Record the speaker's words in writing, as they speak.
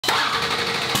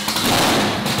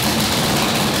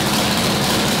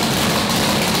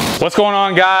What's going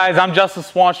on, guys? I'm Justin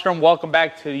Swanstrom. Welcome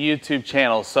back to the YouTube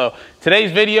channel. So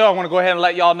today's video, I want to go ahead and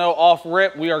let y'all know off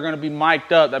rip, we are going to be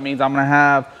mic'd up. That means I'm going to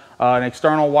have an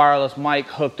external wireless mic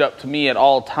hooked up to me at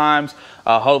all times.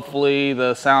 Hopefully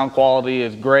the sound quality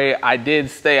is great. I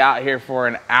did stay out here for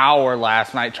an hour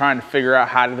last night trying to figure out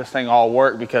how this thing all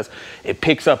work, because it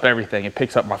picks up everything. It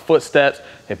picks up my footsteps,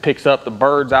 it picks up the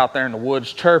birds out there in the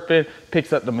woods chirping,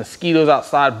 picks up the mosquitoes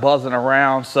outside buzzing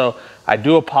around. So I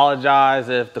do apologize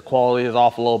if the quality is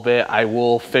off a little bit. I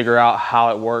will figure out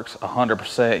how it works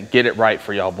 100%, get it right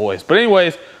for y'all boys. But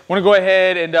anyways, I want to go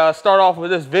ahead and start off with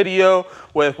this video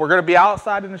with, we're going to be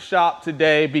outside in the shop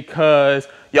today because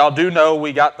y'all do know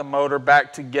we got the motor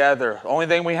back together. The only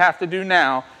thing we have to do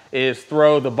now is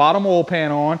throw the bottom oil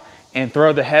pan on and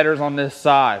throw the headers on this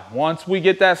side. Once we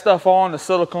get that stuff on, the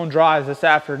silicone dries this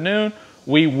afternoon,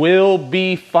 we will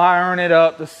be firing it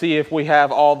up to see if we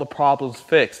have all the problems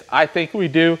fixed. I think we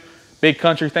do. Big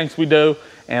Country thinks we do.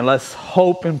 And let's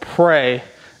hope and pray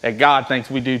that God thinks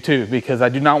we do too, because I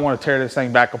do not want to tear this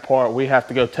thing back apart. We have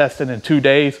to go test it in 2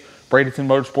 days. Bradenton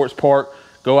Motorsports Park.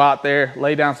 Go out there,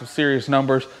 lay down some serious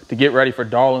numbers to get ready for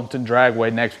Darlington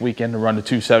Dragway next weekend to run the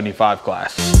 275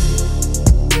 class.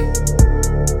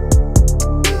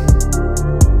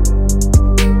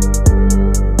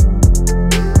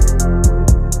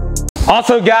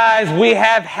 Also, guys, we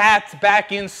have hats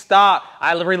back in stock.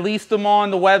 I released them on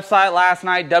the website last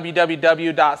night,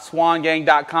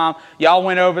 www.swangang.com. Y'all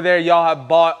went over there. Y'all have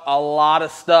bought a lot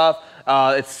of stuff.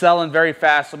 It's selling very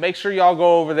fast, so make sure y'all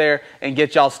go over there and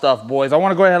get y'all stuff, boys. I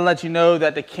want to go ahead and let you know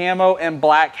that the camo and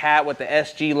black hat with the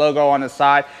SG logo on the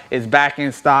side is back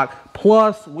in stock.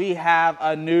 Plus, we have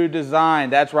a new design.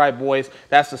 That's right, boys.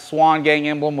 That's the SWANGANG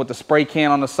emblem with the spray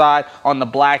can on the side on the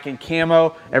black and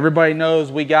camo. Everybody knows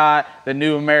we got the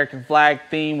new American flag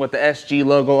theme with the SG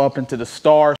logo up into the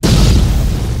stars.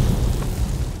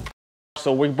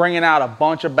 So we're bringing out a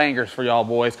bunch of bangers for y'all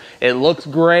boys. It looks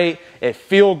great. It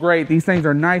feels great. These things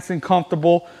are nice and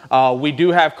comfortable. We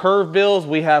do have curved bills.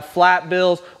 We have flat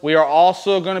bills. We are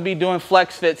also going to be doing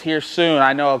flex fits here soon.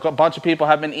 I know a bunch of people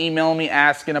have been emailing me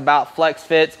asking about flex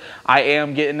fits. I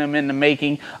am getting them in the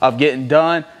making of getting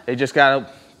done. They just got to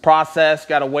process,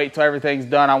 got to wait till everything's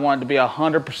done. I want it to be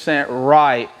 100%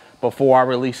 right before I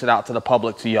release it out to the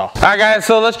public, to y'all. All right, guys,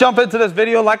 so let's jump into this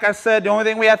video. Like I said, the only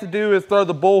thing we have to do is throw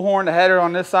the bullhorn, the header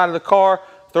on this side of the car,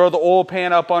 throw the oil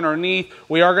pan up underneath.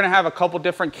 We are gonna have a couple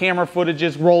different camera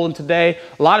footages rolling today.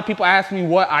 A lot of people ask me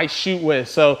what I shoot with.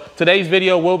 So today's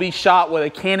video will be shot with a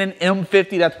Canon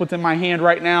M50, that's what's in my hand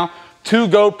right now. 2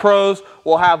 GoPros.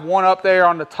 We'll have one up there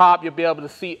on the top. You'll be able to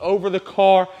see over the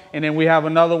car. And then we have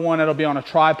another one that'll be on a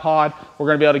tripod. We're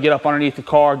going to be able to get up underneath the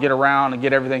car, get around, and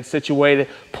get everything situated.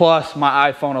 Plus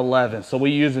my iPhone 11. So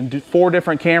we're using 4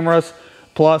 different cameras,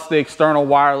 plus the external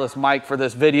wireless mic for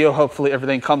this video. Hopefully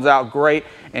everything comes out great,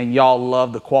 and y'all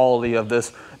love the quality of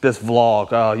this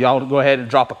vlog. Y'all go ahead and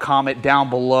drop a comment down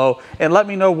below and let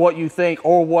me know what you think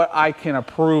or what I can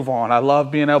improve on. I love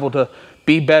being able to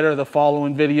be better the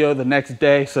following video the next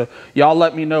day. So y'all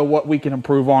let me know what we can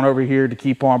improve on over here to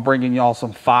keep on bringing y'all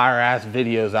some fire ass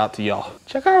videos out to y'all.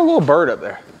 Check out our little bird up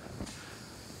there.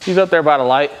 He's up there by the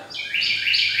light.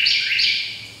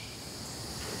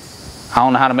 I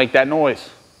don't know how to make that noise.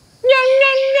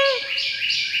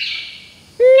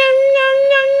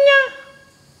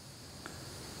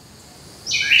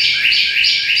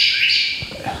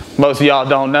 Most of y'all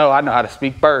don't know I know how to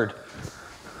speak bird.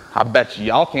 I bet you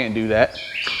y'all can't do that.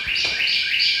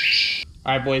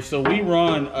 All right, boys, so we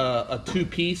run a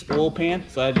 2-piece oil pan.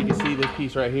 So as you can see, this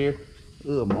piece right here,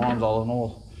 ugh, my arm's all in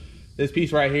oil. This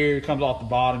piece right here comes off the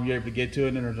bottom, you're able to get to it,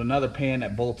 and then there's another pan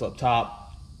that bolts up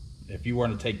top. If you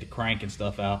want to take the crank and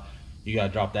stuff out, you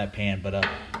gotta drop that pan. But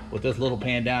with this little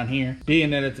pan down here,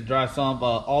 being that it's a dry sump,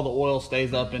 all the oil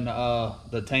stays up in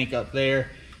the tank up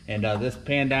there. And this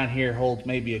pan down here holds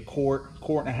maybe a quart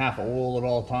and a half of oil at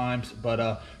all times.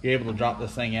 But you're able to drop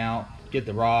this thing out, get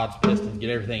the rods, pistons, get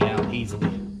everything out easily.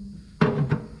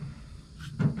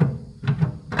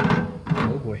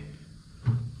 Oh boy.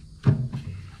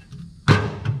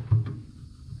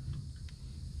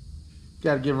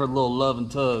 Gotta give her a little love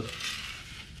and tug.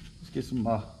 Let's get some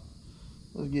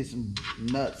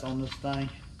nuts on this thing.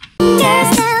 Girl,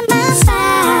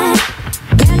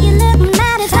 you look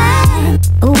mighty fine.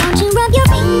 Won't you rub your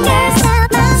fingers down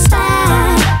my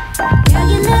spine? Girl,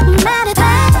 you look mighty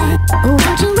fine.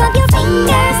 Won't you rub your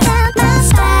fingers down my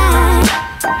spine?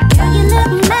 Girl, you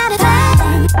look mighty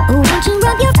fine. Won't you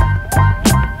rub your fingers?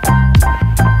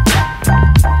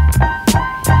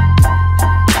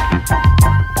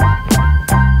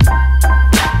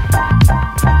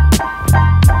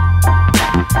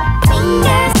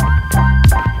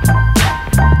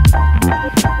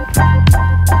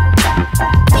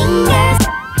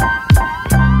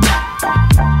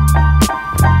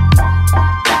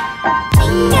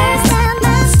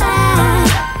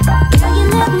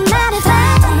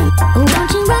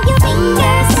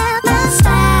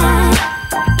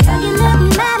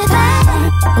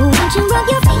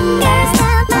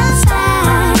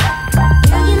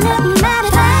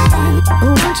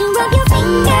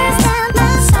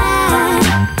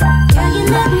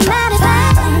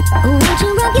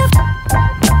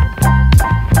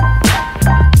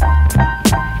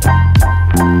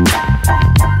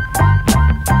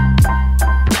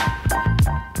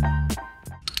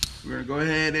 go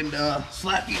ahead and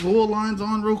slap these oil lines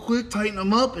on real quick, tighten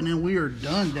them up, and then we are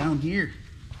done down here.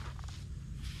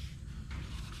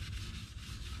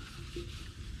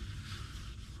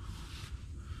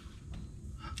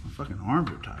 My fucking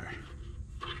arms are tired.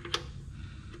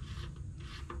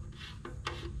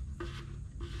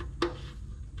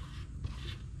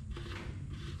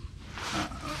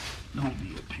 Don't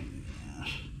be a pain in the ass.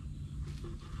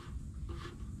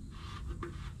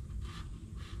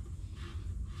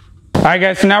 All right,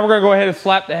 guys, so now we're gonna go ahead and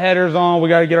slap the headers on. We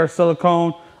gotta get our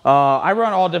silicone. I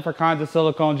run all different kinds of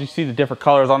silicones. You see the different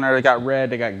colors on there. They got red,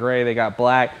 they got gray, they got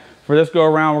black. For this go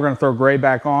around, we're gonna throw gray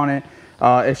back on it.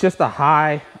 It's just a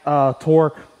high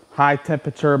torque, high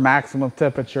temperature, maximum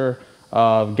temperature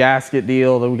gasket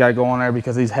deal that we gotta go on there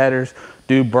because these headers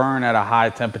do burn at a high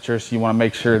temperature. So you wanna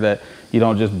make sure that you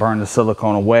don't just burn the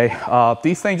silicone away.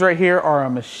 These things right here are a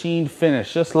machine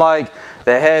finish, just like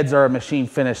the heads are a machine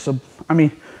finish. So, I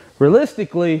mean,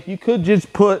 realistically, you could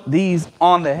just put these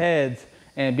on the heads,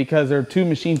 and because they're two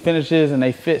machine finishes and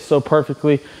they fit so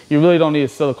perfectly, you really don't need a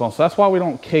silicone. So that's why we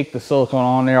don't cake the silicone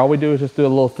on there. All we do is just do a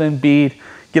little thin bead,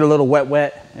 get a little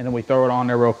wet, and then we throw it on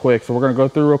there real quick. So we're gonna go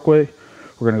through real quick.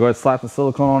 We're gonna go ahead and slap the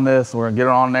silicone on this. We're gonna get it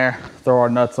on there, throw our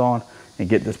nuts on, and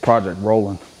get this project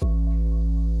rolling.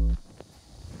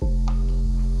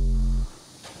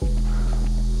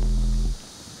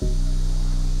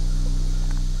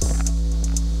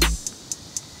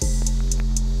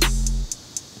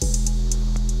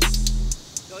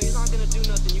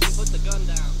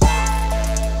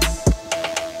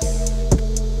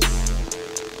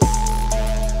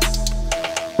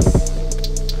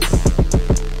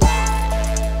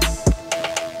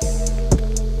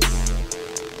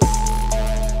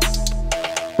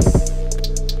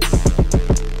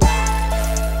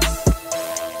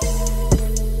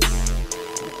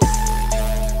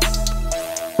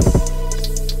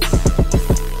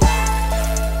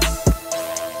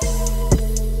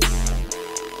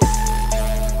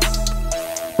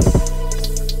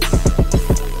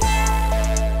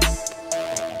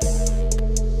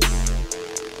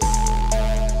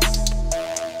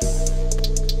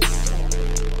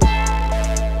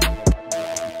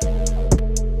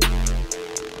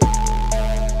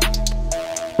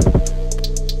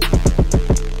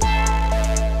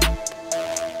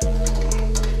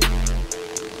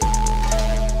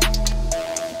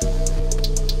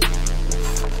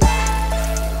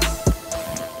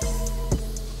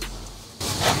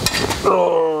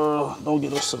 Don't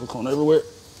get those silicone everywhere.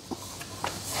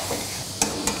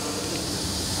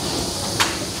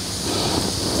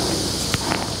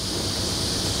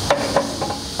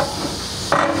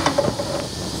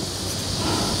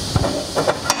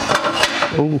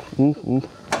 Ooh.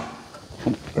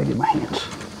 Gotta get my hands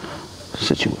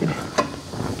situated.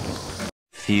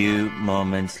 Few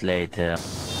moments later.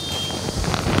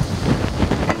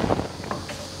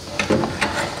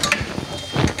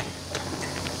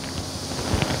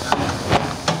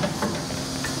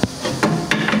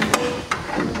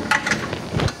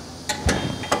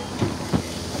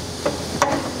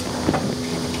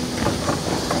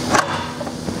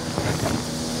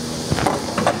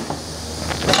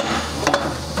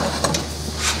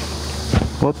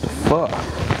 What the fuck?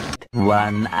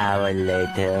 1 hour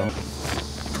later.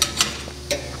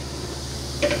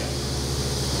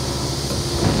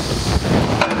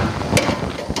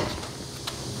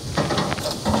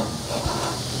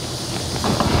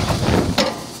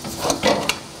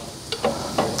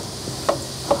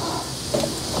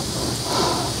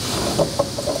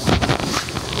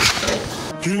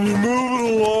 Can you move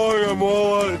it along? I'm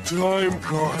all out of time,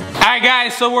 Carl. All right,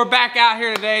 guys, so we're back out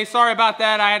here today. Sorry about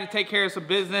that. I had to take care of some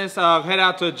business. Head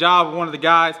out to a job with one of the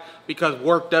guys because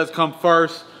work does come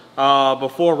first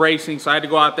before racing. So I had to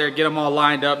go out there, get them all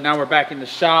lined up. Now we're back in the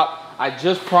shop. I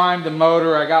just primed the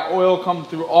motor. I got oil coming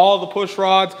through all the push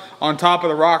rods on top of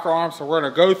the rocker arm. So we're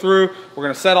gonna go through, we're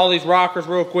gonna set all these rockers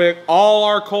real quick. All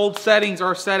our cold settings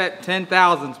are set at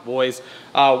 10,000s, boys.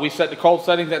 We set the cold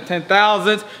settings at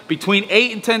 10,000s. Between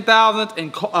 8 and 10,000s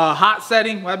and hot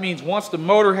setting, that means once the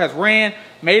motor has ran,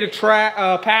 made a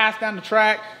pass down the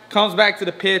track, comes back to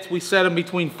the pits, we set them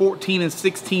between 14 and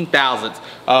 16,000s.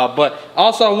 But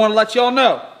also I wanna let y'all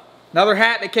know, another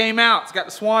hat that came out. It's got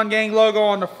the Swan Gang logo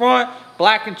on the front,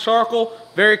 black and charcoal,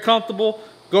 very comfortable.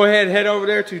 Go ahead and head over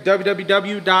there to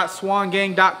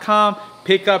www.swangang.com.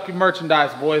 Pick up your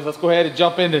merchandise, boys. Let's go ahead and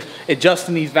jump into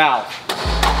adjusting these valves.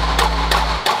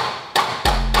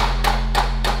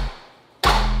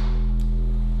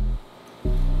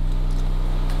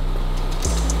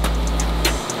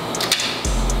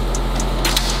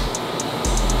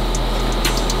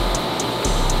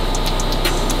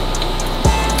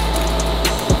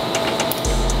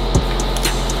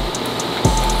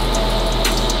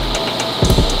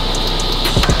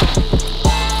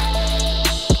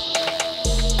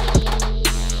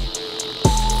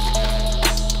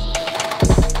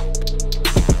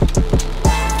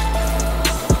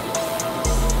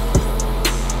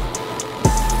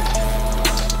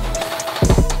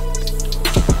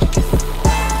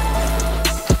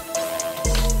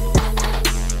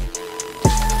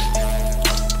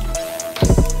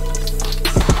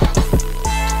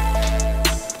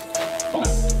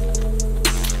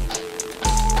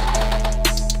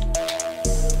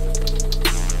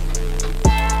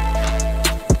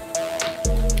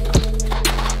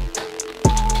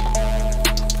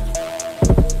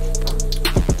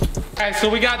 Alright,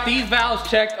 so we got these valves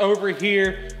checked over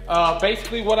here.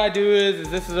 Basically what I do is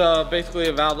this is basically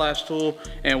a valve lash tool,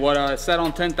 and what it's set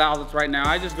on 10 thousandths right now.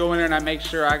 I just go in there and I make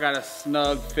sure I got a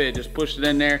snug fit. Just push it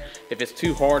in there. If it's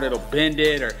too hard, it'll bend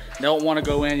it, or don't want to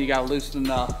go in, you gotta loosen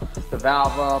the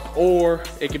valve up, or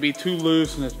it could be too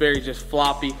loose and it's very just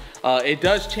floppy. It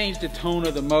does change the tone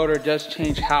of the motor, it does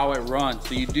change how it runs.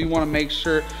 So you do want to make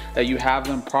sure that you have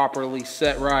them properly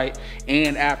set right,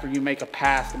 and after you make a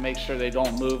pass to make sure they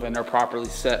don't move and they're properly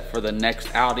set for the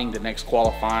next outing, the next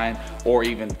qualifying, or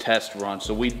even test run.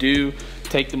 So we do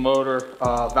take the motor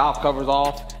valve covers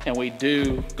off, and we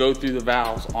do go through the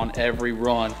valves on every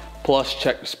run, plus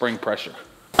check the spring pressure.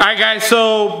 All right guys,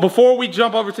 so before we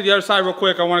jump over to the other side real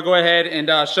quick, I want to go ahead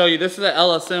and show you. This is an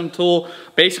LSM tool.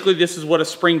 Basically, this is what a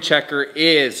spring checker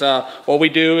is. What we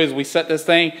do is we set this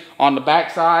thing on the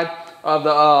back side of the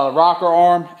rocker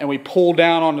arm, and we pull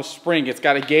down on the spring. It's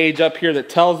got a gauge up here that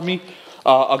tells me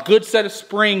a good set of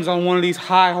springs on one of these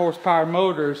high horsepower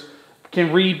motors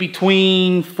can read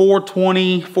between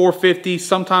 420, 450,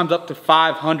 sometimes up to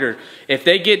 500. If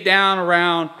they get down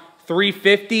around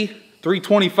 350,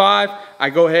 325, I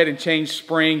go ahead and change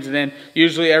springs, and then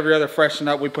usually every other freshen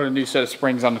up, we put a new set of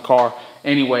springs on the car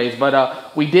anyways.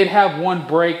 But we did have one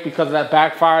break because of that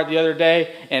backfire the other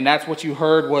day, and that's what you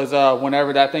heard was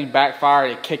whenever that thing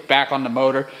backfired, it kicked back on the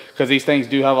motor, because these things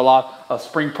do have a lot of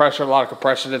spring pressure, a lot of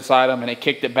compression inside them, and it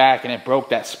kicked it back and it broke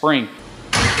that spring.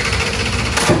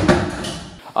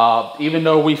 Even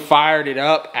though we fired it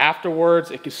up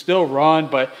afterwards, it can still run,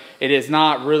 but it is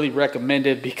not really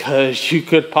recommended because you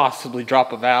could possibly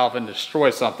drop a valve and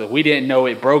destroy something. We didn't know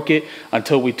it broke it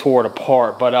until we tore it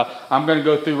apart. But I'm gonna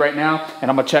go through right now and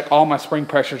I'm gonna check all my spring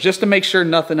pressures just to make sure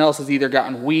nothing else has either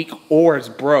gotten weak or is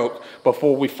broke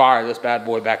before we fire this bad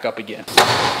boy back up again.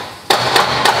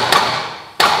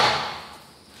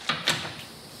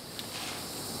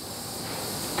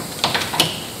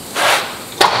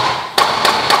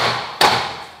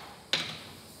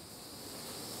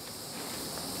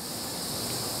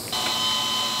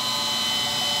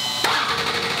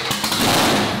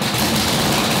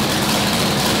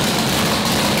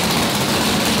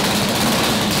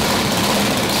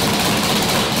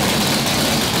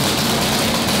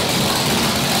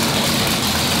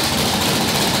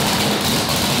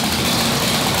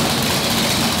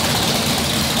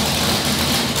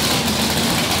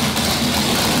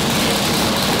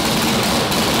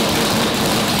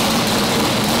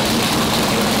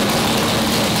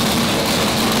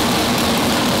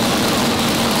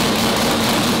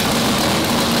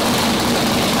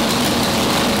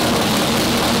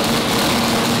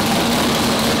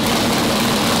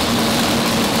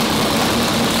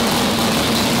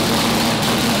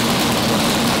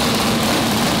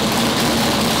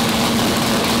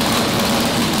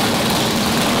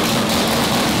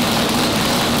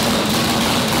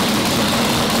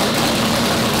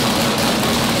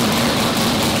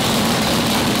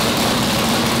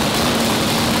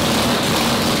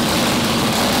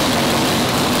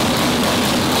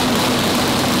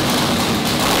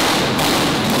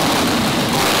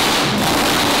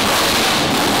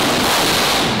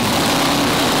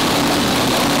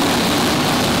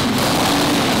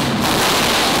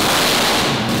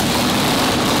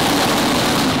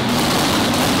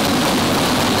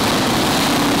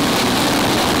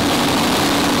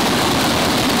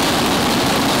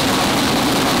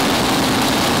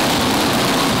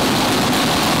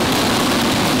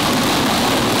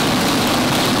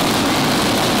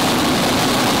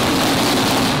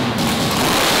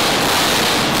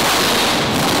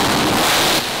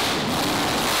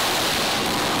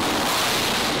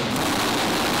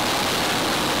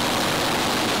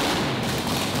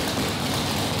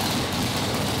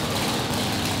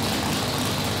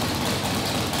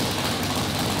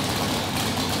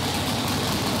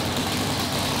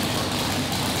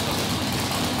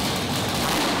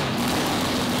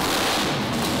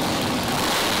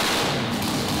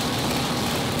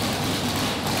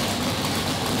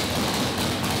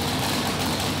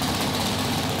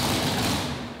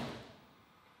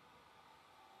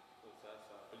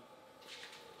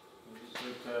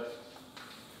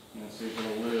 See if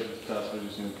it'll live. This test, we're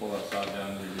just going to pull that side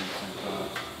down and redo at the same time.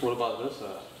 What about this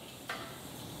side?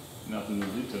 Nothing to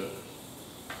do to it.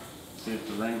 See if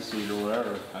the ring seat or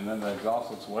whatever, and then the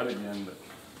exhaust looks wet again.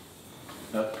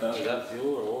 But is that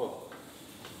fuel or oil?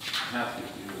 Has to be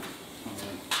fuel. I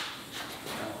mean,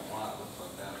 I don't know why it looks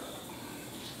like that,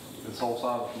 but this whole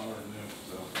side of the motor is new,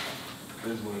 so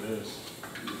it is what it is.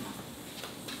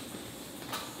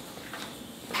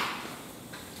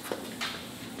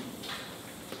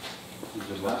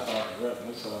 Just last side is wet,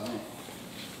 this side ain't.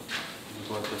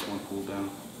 Just let this one cool down.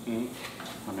 I mean,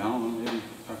 I don't know, maybe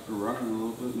after running a little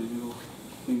bit, maybe it'll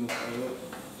clean this side up.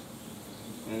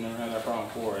 I never had that problem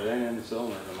before. It ain't in the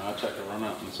cylinders. I mean, I checked the run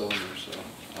out in the cylinders, so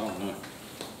I don't know.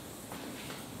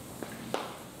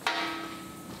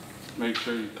 Make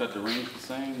sure you cut the rings the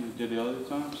same you did the other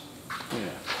times.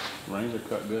 Yeah, rings are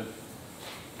cut good.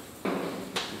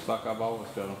 Just like I've always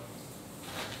cut them.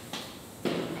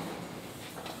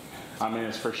 I mean,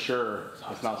 it's for sure,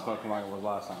 it's not smoking like it was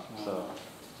last time, so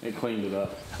it cleaned it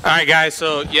up. All right, guys,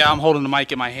 so yeah, I'm holding the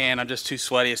mic in my hand. I'm just too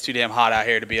sweaty. It's too damn hot out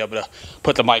here to be able to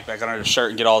put the mic back under the shirt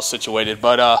and get all situated.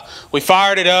 But we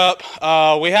fired it up.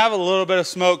 We have a little bit of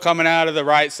smoke coming out of the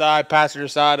right side, passenger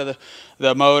side of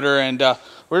the motor, and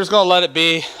we're just gonna let it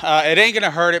be. It ain't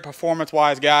gonna hurt it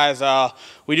performance-wise, guys.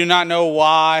 We do not know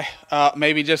why.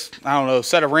 Maybe just, I don't know,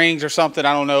 set of rings or something,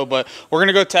 I don't know, but we're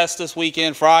gonna go test this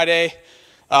weekend, Friday.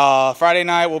 Friday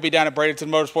night, we'll be down at Bradenton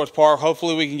Motorsports Park.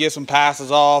 Hopefully we can get some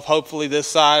passes off. Hopefully this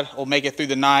side will make it through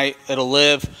the night. It'll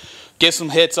live. Get some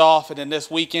hits off. And then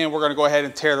this weekend, we're going to go ahead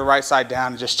and tear the right side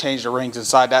down and just change the rings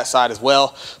inside that side as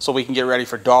well so we can get ready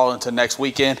for Darlington next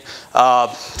weekend.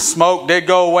 Smoke did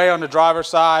go away on the driver's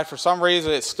side. For some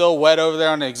reason, it's still wet over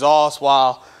there on the exhaust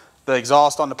while the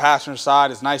exhaust on the passenger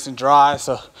side is nice and dry.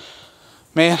 So,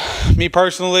 man, me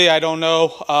personally, I don't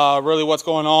know really what's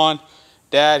going on.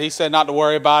 Dad, he said not to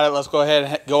worry about it. Let's go ahead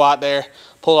and go out there,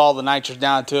 pull all the nitrous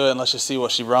down to it, and let's just see what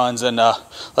she runs, and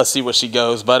let's see what she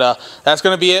goes. But that's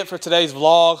going to be it for today's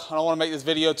vlog. I don't want to make this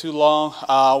video too long.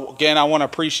 Again, I want to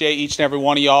appreciate each and every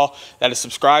one of y'all that is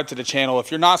subscribed to the channel.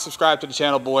 If you're not subscribed to the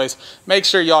channel, boys, make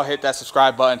sure y'all hit that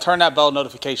subscribe button. Turn that bell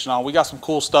notification on. We got some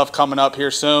cool stuff coming up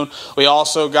here soon. We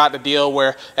also got the deal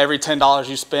where every $10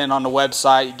 you spend on the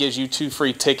website gives you 2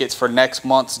 free tickets for next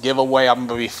month's giveaway. I'm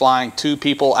going to be flying 2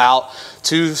 people out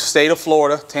to the state of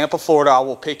Florida, Tampa, Florida. I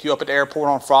will pick you up at the airport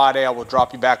on Friday. I will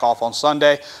drop you back off on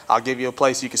Sunday. I'll give you a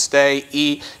place you can stay,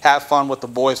 eat, have fun with the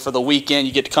boys for the weekend.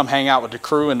 You get to come hang out with the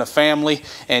crew and the family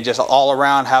and just all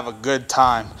around have a good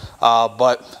time.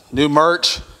 But new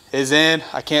merch is in.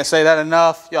 I can't say that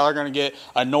enough. Y'all are going to get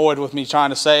annoyed with me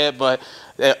trying to say it, but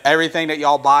everything that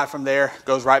y'all buy from there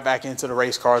goes right back into the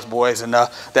race cars, boys. And the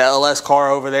LS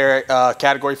car over there,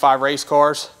 Category 5 race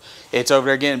cars, it's over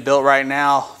there getting built right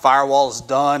now. Firewall is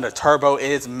done. The turbo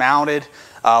is mounted.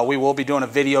 We will be doing a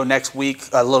video next week,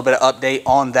 a little bit of update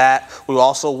on that. We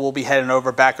also will be heading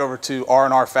back over to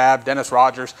R&R Fab, Dennis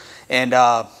Rogers, and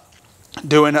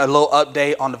doing a little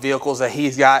update on the vehicles that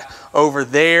he's got over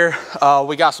there.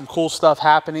 We got some cool stuff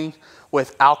happening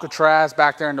with Alcatraz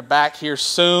back there in the back here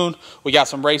soon. We got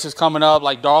some races coming up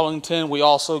like Darlington. We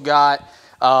also got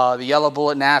the Yellow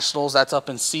Bullet Nationals. That's up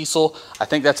in Cecil. I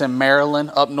think that's in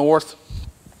Maryland up north.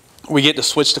 We get to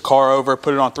switch the car over,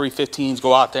 put it on 315s,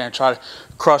 go out there and try to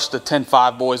crush the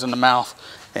 10.5 boys in the mouth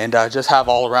and just have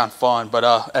all around fun. But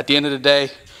at the end of the day,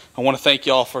 I want to thank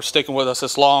y'all for sticking with us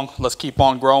this long. Let's keep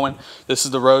on growing. This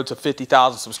is the road to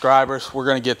 50,000 subscribers. We're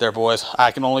going to get there, boys.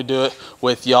 I can only do it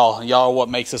with y'all. And y'all are what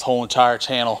makes this whole entire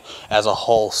channel as a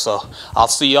whole. So I'll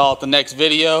see y'all at the next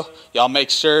video. Y'all make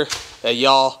sure that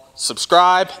y'all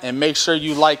subscribe and make sure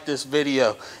you like this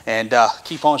video and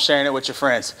keep on sharing it with your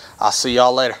friends. I'll see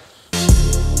y'all later.